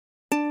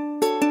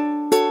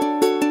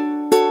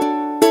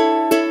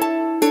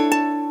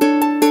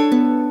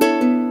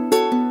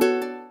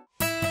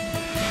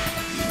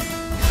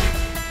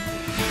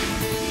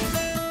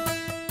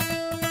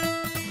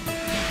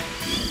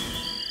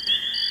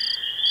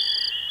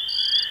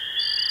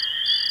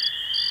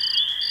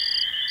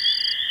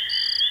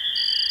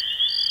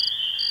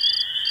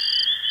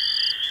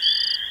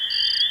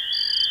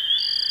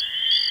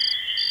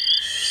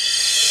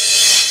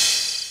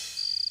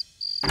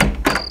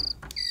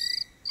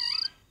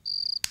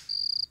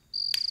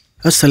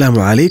Assalamu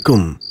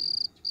Alaikum.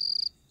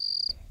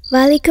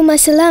 Walaikum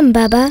Assalam,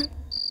 Baba.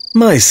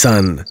 My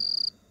son,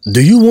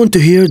 do you want to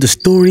hear the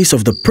stories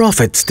of the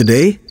prophets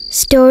today?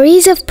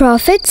 Stories of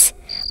prophets?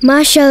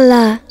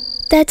 MashaAllah.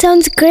 That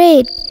sounds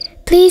great.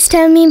 Please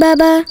tell me,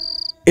 Baba.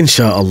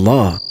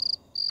 Insha'Allah.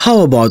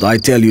 How about I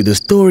tell you the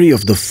story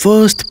of the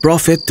first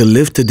prophet to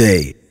live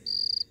today?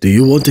 Do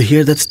you want to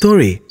hear that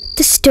story?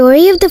 The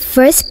story of the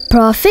first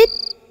prophet?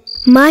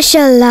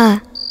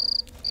 MashaAllah.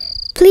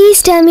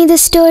 Please tell me the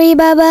story,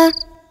 Baba.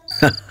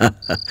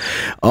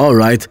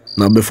 Alright,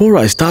 now before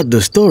I start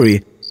the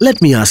story,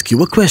 let me ask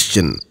you a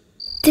question.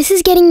 This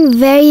is getting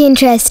very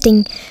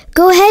interesting.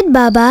 Go ahead,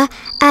 Baba.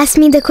 Ask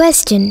me the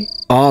question.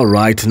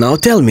 Alright, now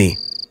tell me,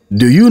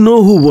 do you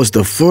know who was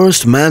the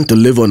first man to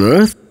live on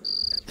earth?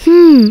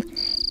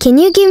 Can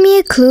you give me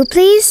a clue,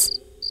 please?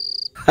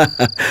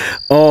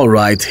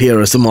 Alright, here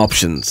are some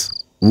options.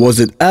 Was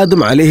it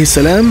Adam alayhi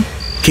salam,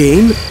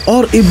 Cain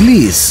or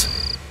Iblis?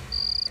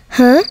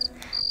 Huh?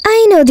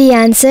 I know the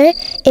answer.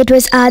 It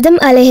was Adham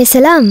alayhi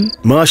salam.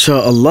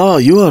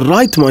 MashaAllah, you are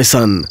right, my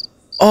son.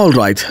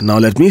 Alright, now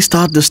let me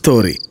start the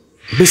story.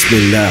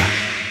 Bismillah.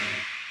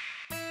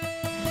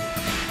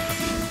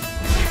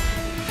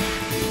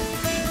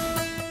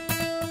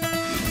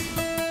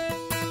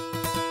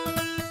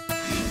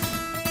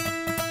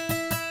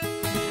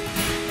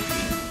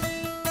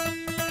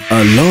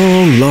 A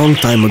long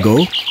time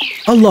ago,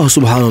 Allah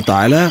subhanahu wa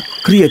ta'ala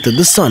created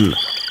the sun,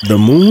 the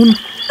moon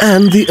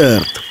and the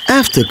earth.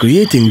 After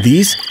creating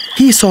these,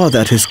 He saw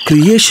that His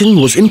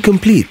creation was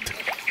incomplete.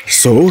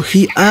 So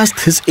He asked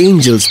His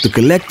angels to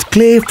collect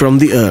clay from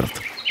the earth.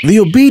 The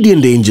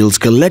obedient angels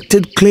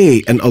collected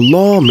clay and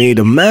Allah made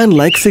a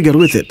man-like figure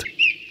with it.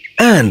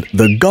 And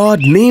the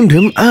God named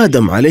him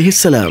Adam alayhi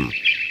salam.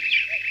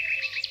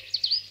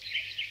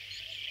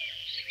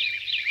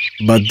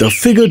 But the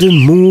figure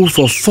didn't move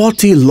for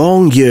 40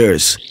 long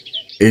years.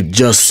 It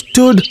just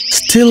stood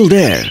still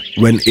there.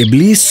 When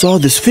Iblis saw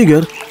this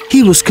figure,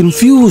 he was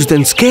confused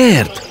and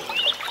scared.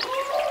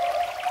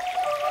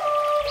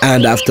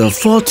 And after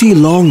 40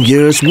 long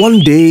years, one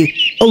day,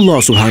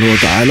 Allah subhanahu wa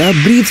ta'ala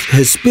breathed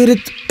His spirit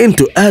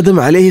into Adam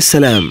alayhi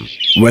salam.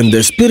 When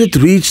the spirit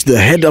reached the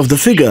head of the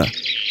figure,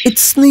 it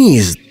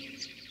sneezed.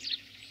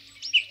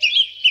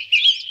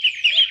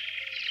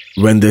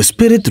 When the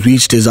spirit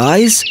reached his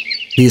eyes,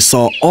 he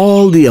saw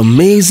all the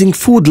amazing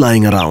food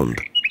lying around.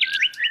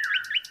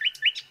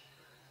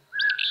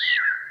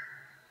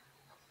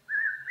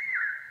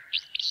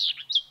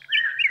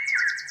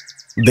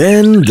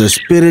 Then the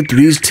spirit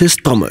reached his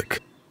stomach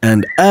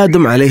and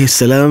Adam alayhi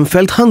salam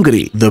felt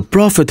hungry. The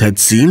Prophet had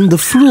seen the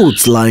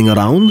fruits lying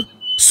around,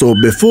 so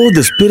before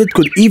the spirit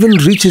could even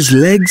reach his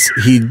legs,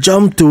 he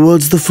jumped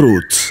towards the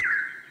fruits.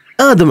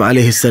 Adam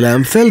alayhi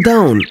salam fell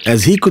down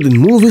as he couldn't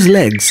move his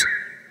legs.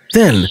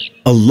 Then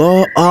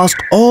Allah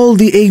asked all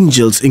the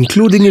angels,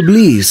 including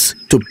Iblis,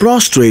 to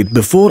prostrate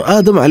before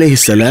Adam alayhi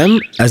salam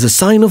as a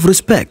sign of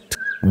respect.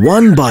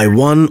 One by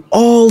one,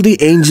 all the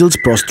angels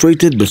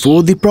prostrated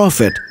before the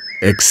Prophet,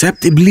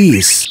 except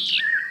Iblis.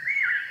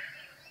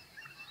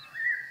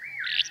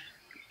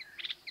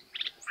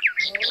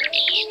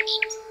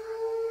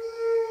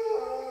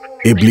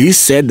 Iblis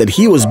said that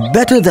he was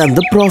better than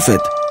the Prophet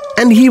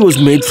and he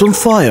was made from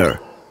fire.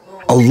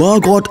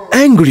 Allah got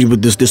angry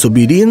with this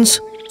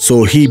disobedience,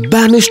 so He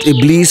banished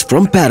Iblis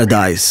from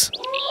paradise.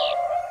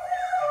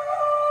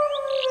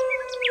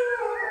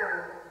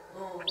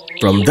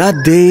 From that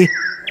day,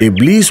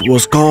 Iblis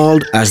was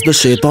called as the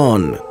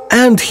Shaitan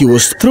and he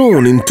was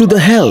thrown into the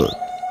hell.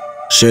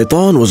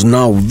 Shaitan was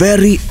now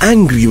very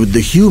angry with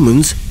the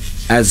humans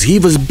as he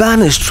was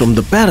banished from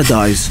the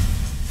paradise.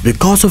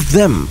 Because of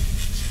them,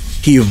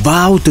 he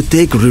vowed to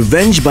take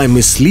revenge by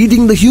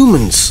misleading the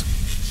humans.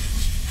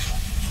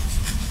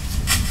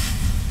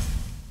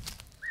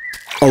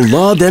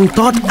 Allah then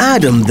taught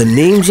Adam the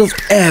names of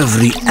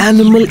every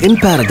animal in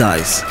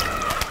paradise.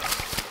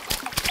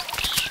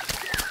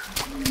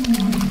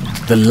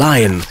 The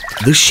lion,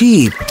 the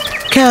sheep,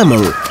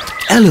 camel,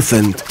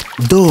 elephant,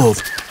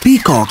 dove,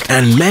 peacock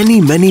and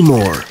many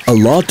more.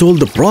 Allah told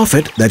the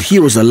Prophet that he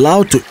was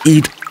allowed to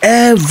eat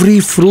every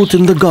fruit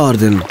in the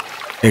garden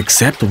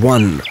except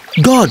one.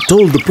 God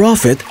told the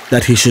Prophet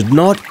that he should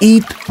not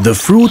eat the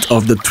fruit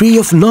of the tree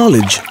of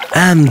knowledge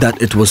and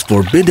that it was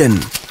forbidden.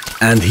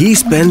 And he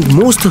spent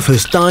most of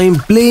his time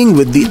playing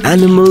with the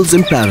animals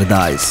in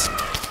paradise.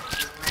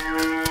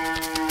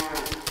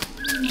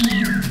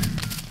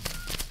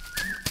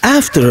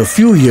 After a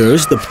few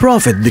years, the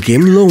Prophet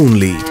became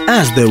lonely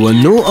as there were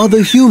no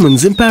other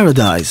humans in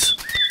paradise.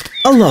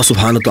 Allah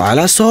subhanahu wa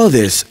ta'ala saw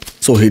this,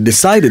 so He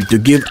decided to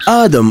give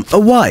Adam a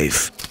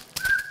wife.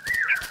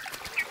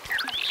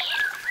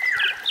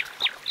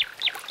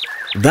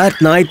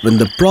 That night when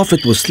the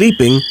Prophet was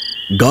sleeping,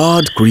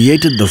 God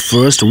created the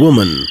first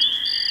woman.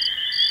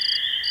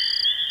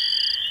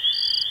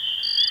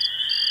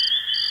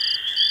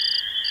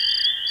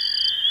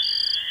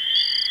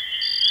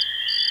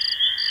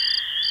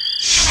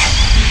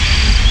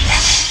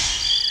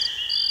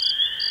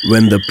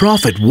 When the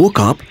Prophet woke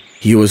up,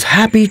 he was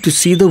happy to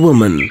see the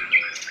woman.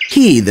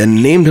 He then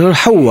named her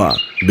Hawa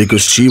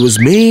because she was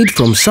made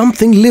from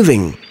something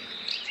living.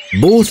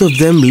 Both of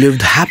them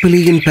lived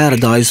happily in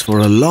paradise for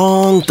a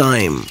long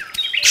time.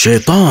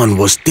 Shaitan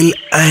was still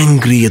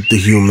angry at the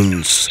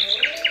humans.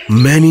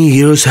 Many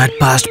years had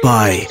passed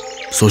by,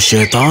 so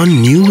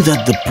Shaitan knew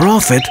that the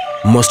Prophet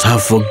must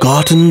have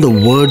forgotten the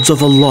words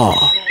of Allah.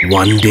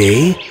 One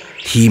day,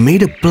 he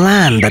made a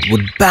plan that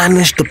would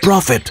banish the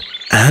Prophet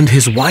and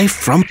his wife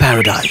from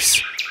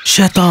paradise.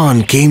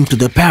 Shaitan came to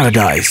the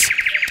paradise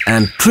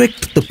and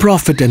tricked the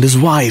Prophet and his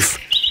wife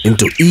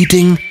into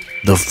eating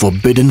the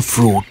forbidden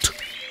fruit.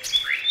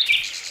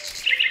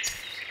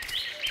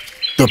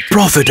 The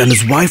Prophet and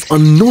his wife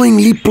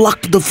unknowingly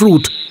plucked the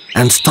fruit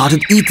and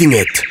started eating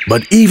it.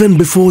 But even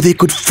before they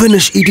could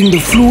finish eating the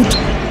fruit,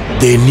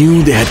 they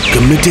knew they had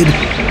committed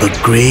a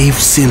grave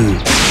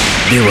sin.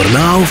 They were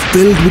now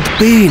filled with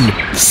pain,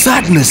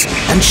 sadness,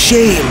 and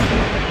shame.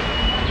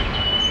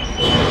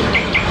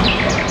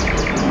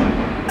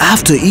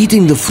 After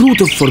eating the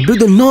fruit of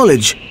forbidden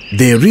knowledge,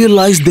 they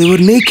realized they were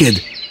naked,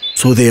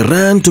 so they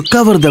ran to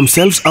cover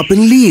themselves up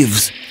in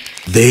leaves.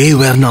 They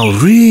were now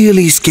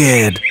really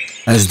scared,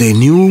 as they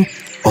knew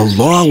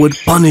Allah would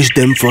punish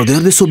them for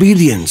their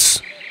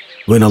disobedience.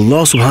 When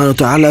Allah subhanahu wa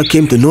ta'ala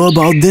came to know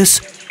about this,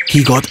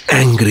 He got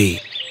angry.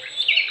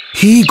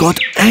 He got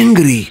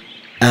angry,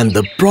 and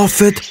the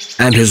Prophet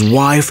and his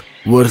wife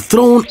were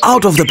thrown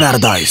out of the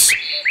paradise.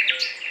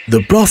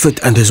 The Prophet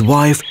and his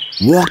wife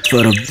walked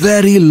for a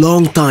very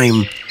long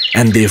time,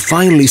 and they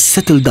finally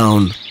settled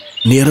down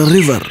near a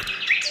river.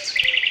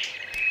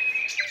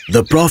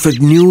 The Prophet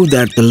knew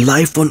that the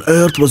life on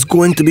earth was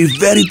going to be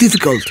very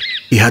difficult.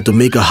 He had to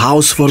make a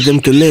house for them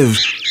to live.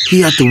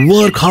 He had to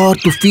work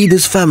hard to feed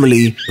his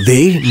family.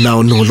 They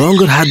now no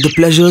longer had the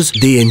pleasures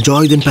they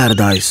enjoyed in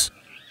paradise.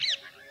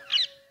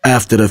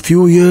 After a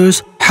few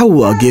years,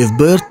 Hawa gave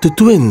birth to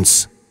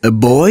twins, a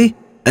boy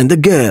and a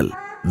girl.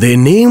 They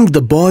named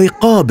the boy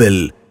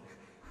Qabil.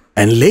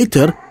 And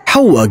later,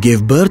 Hawa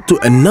gave birth to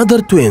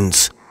another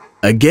twins,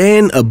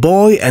 again a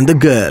boy and a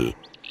girl.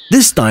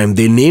 This time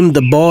they named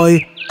the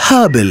boy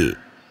Habil.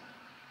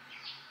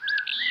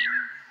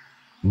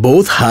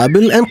 Both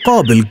Habil and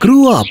Qabil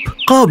grew up.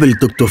 Qabil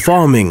took to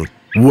farming,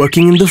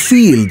 working in the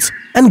fields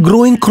and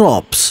growing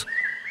crops.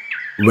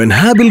 When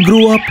Habil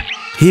grew up,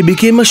 he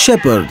became a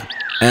shepherd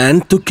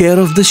and took care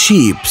of the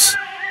sheep.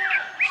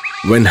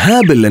 When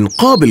Habil and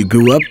Qabil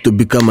grew up to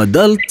become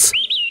adults,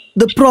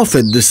 the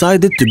Prophet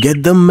decided to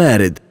get them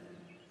married.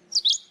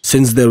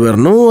 Since there were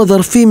no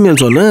other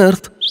females on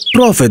earth,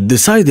 Prophet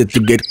decided to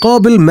get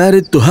Qabil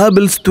married to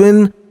Habil's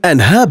twin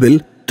and Habil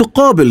to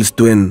Qabil's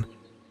twin.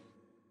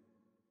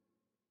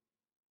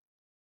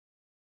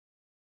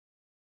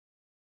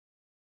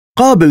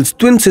 Qabil's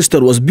twin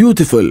sister was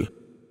beautiful,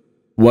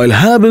 while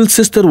Habil's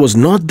sister was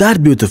not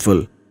that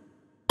beautiful.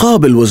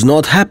 Qabil was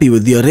not happy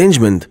with the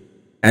arrangement,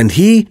 and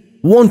he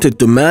wanted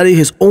to marry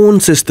his own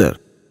sister.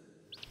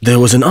 There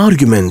was an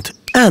argument,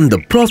 and the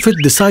Prophet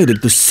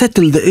decided to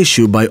settle the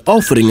issue by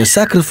offering a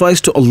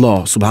sacrifice to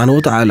Allah subhanahu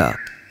wa ta'ala.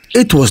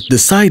 It was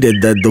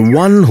decided that the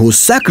one whose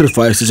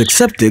sacrifice is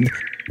accepted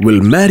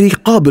will marry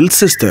Qabil's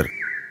sister.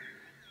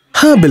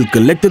 Habil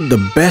collected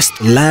the best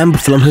lamb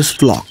from his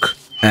flock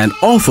and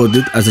offered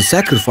it as a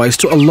sacrifice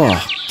to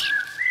Allah.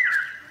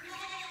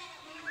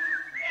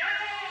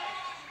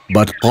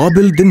 But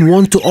Qabil didn't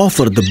want to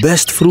offer the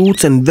best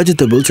fruits and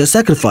vegetables as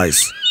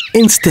sacrifice.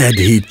 Instead,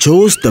 he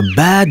chose the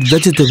bad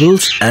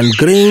vegetables and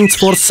grains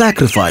for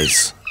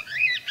sacrifice.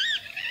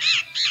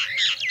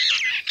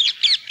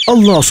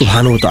 Allah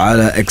subhanahu wa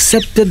ta'ala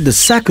accepted the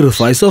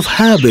sacrifice of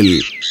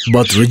Habil,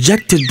 but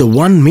rejected the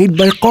one made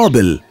by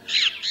Qabil.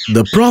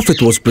 The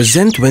Prophet was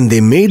present when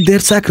they made their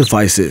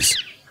sacrifices,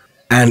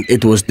 and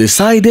it was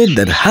decided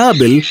that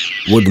Habil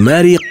would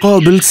marry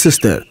Qabil's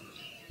sister.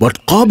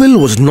 But Qabil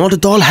was not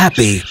at all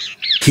happy.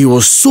 He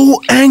was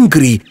so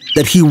angry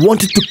that he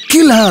wanted to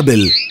kill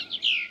Habil.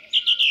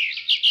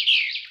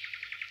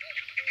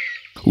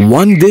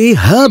 One day,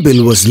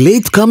 Habil was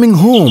late coming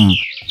home,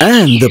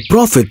 and the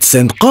Prophet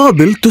sent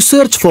Qabil to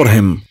search for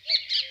him.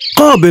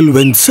 Qabil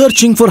went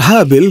searching for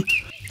Habil,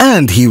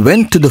 and he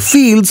went to the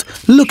fields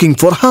looking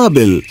for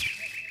Habil.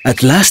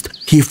 At last,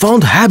 he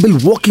found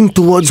Habil walking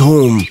towards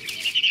home.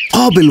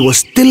 Qabil was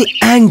still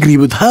angry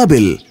with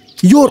Habil.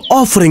 "Your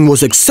offering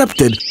was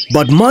accepted,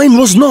 but mine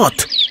was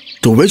not."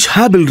 To which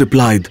Habil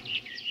replied,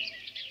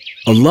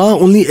 "Allah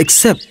only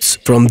accepts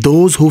from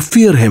those who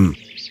fear Him."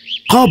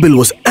 Qabil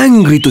was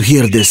angry to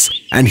hear this,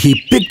 and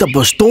he picked up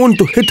a stone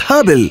to hit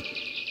Habil.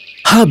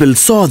 Habil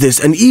saw this,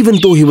 and even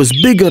though he was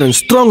bigger and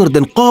stronger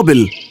than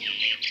Qabil,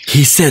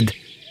 he said,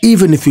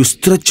 "Even if you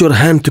stretch your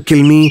hand to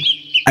kill me,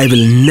 I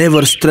will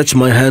never stretch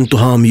my hand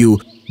to harm you,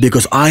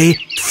 because I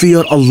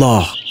fear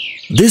Allah."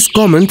 This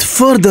comment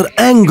further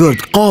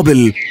angered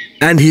Qabil,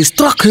 and he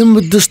struck him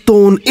with the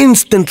stone,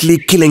 instantly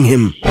killing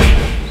him.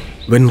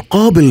 When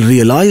Qabil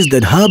realized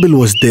that Habil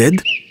was dead,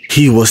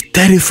 he was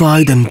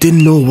terrified and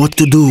didn't know what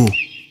to do.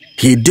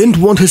 He didn't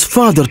want his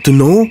father to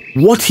know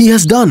what he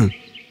has done,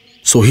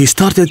 so he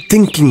started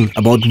thinking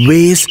about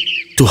ways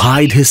to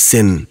hide his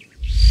sin.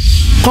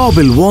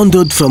 Qabil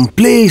wandered from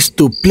place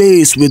to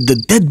place with the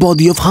dead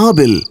body of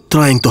Habil,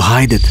 trying to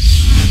hide it.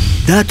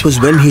 That was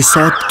when he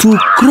saw two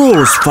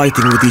crows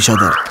fighting with each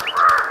other.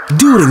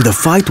 During the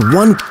fight,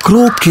 one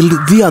crow killed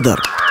the other,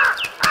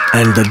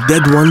 and the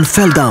dead one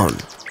fell down.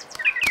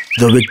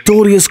 The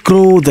victorious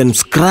crow then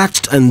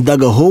scratched and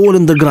dug a hole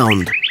in the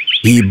ground.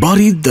 He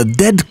buried the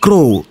dead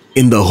crow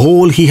in the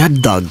hole he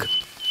had dug.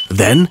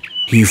 Then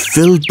he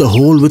filled the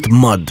hole with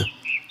mud.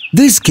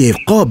 This gave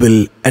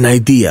Qabil an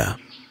idea.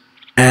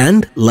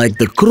 And, like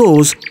the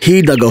crows,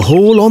 he dug a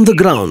hole on the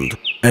ground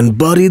and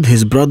buried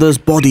his brother's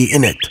body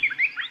in it.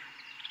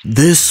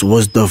 This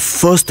was the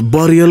first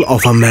burial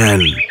of a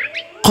man.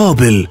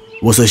 Qabil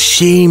was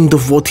ashamed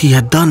of what he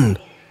had done.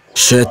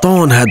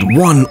 Shaitan had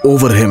won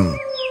over him,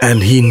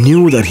 and he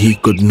knew that he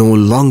could no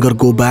longer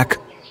go back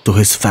to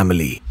his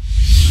family.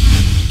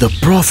 The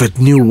Prophet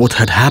knew what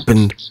had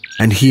happened,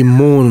 and he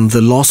mourned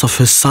the loss of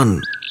his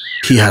son.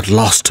 He had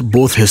lost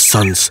both his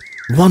sons.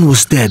 One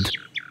was dead,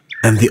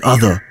 and the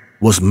other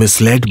was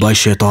misled by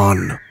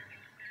Shaitan.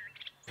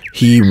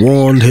 He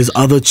warned his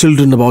other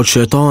children about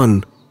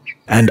Shaitan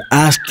and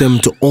asked them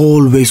to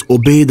always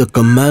obey the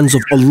commands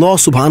of Allah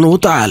subhanahu wa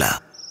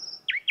ta'ala.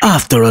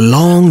 After a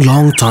long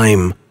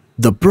time,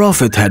 the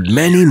Prophet had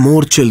many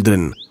more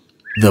children.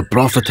 The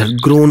Prophet had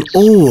grown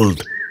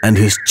old and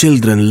his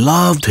children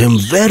loved him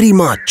very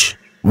much.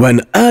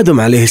 When Adam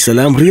alayhi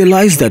salam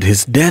realized that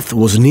his death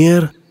was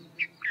near,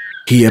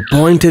 he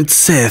appointed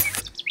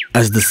Seth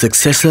as the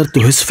successor to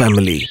his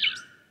family.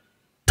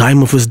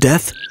 Time of his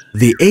death,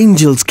 the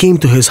angels came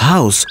to his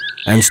house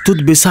and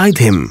stood beside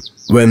him.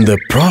 When the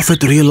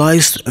Prophet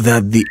realized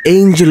that the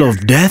angel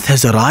of death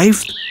has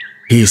arrived,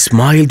 he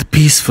smiled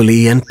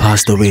peacefully and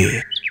passed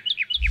away.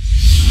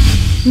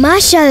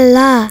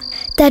 MashaAllah,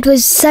 that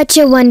was such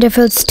a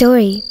wonderful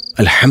story.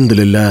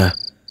 Alhamdulillah,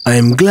 I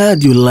am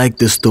glad you liked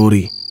this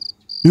story.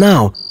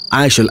 Now,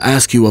 I shall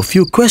ask you a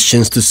few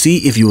questions to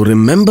see if you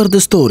remember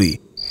the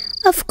story.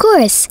 Of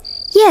course.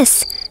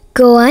 Yes,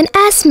 go on,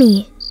 ask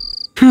me.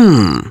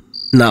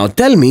 Now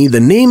tell me the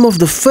name of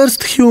the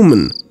first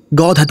human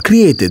God had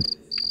created.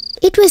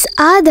 It was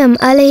Adham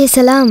alayhi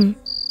salam.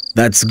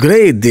 That's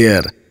great,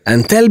 dear.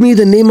 And tell me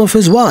the name of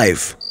his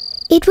wife.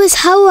 It was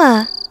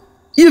Hawa.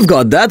 You've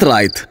got that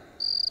right.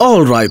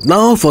 Alright,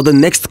 now for the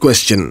next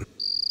question.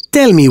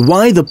 Tell me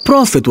why the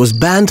Prophet was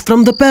banned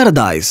from the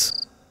paradise.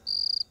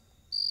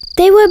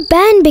 They were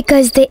banned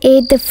because they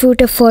ate the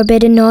fruit of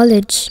forbidden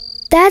knowledge.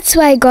 That's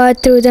why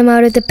God threw them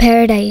out of the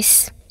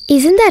paradise.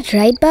 Isn't that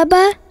right,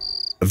 Baba?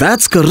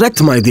 That's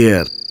correct, my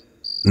dear.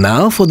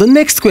 Now for the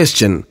next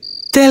question.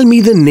 Tell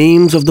me the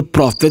names of the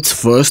Prophet's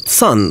first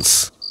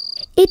sons.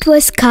 It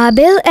was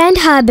Qabil and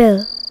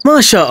Habil.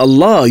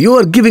 MashaAllah, you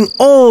are giving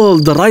all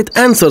the right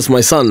answers,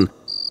 my son.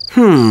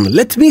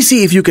 Let me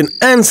see if you can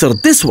answer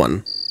this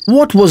one.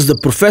 What was the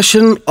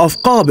profession of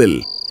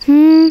Qabil?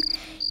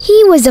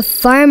 He was a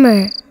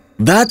farmer.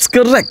 That's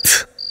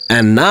correct.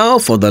 And now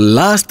for the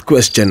last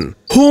question.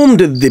 Whom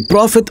did the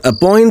Prophet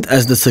appoint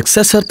as the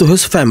successor to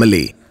his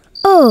family?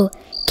 Oh,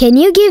 can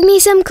you give me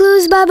some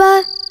clues,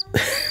 Baba?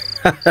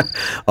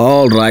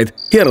 Alright,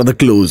 here are the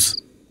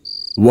clues.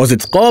 Was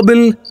it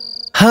Qabil,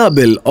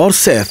 Habil or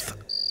Seth?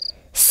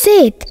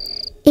 Seth.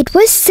 It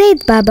was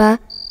Seth, Baba.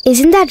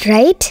 Isn't that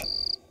right?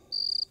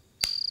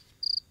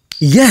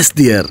 Yes,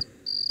 dear.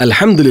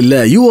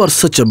 Alhamdulillah, you are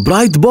such a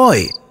bright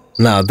boy.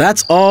 Now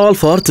that's all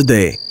for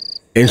today.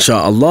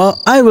 Insha'Allah,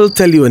 I will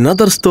tell you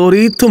another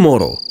story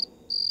tomorrow.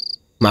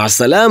 Ma'as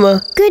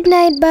salama. Good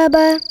night,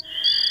 Baba.